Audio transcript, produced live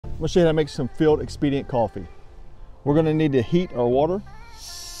going to show you how to make some Field Expedient coffee. We're going to need to heat our water.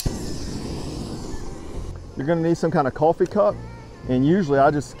 You're going to need some kind of coffee cup, and usually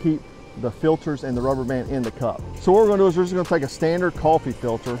I just keep the filters and the rubber band in the cup. So what we're going to do is we're just going to take a standard coffee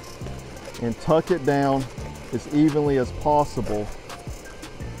filter and tuck it down as evenly as possible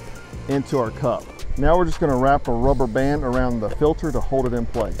into our cup. Now we're just going to wrap a rubber band around the filter to hold it in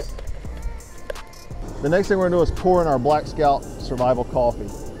place. The next thing we're going to do is pour in our Black Scout Survival Coffee,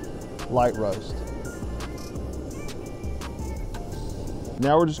 light roast.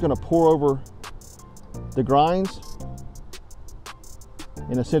 Now we're just going to pour over the grinds,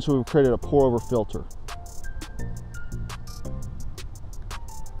 and essentially we've created a pour over filter.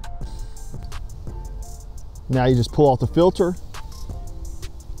 Now you just pull off the filter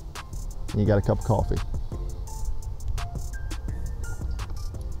and you got a cup of coffee.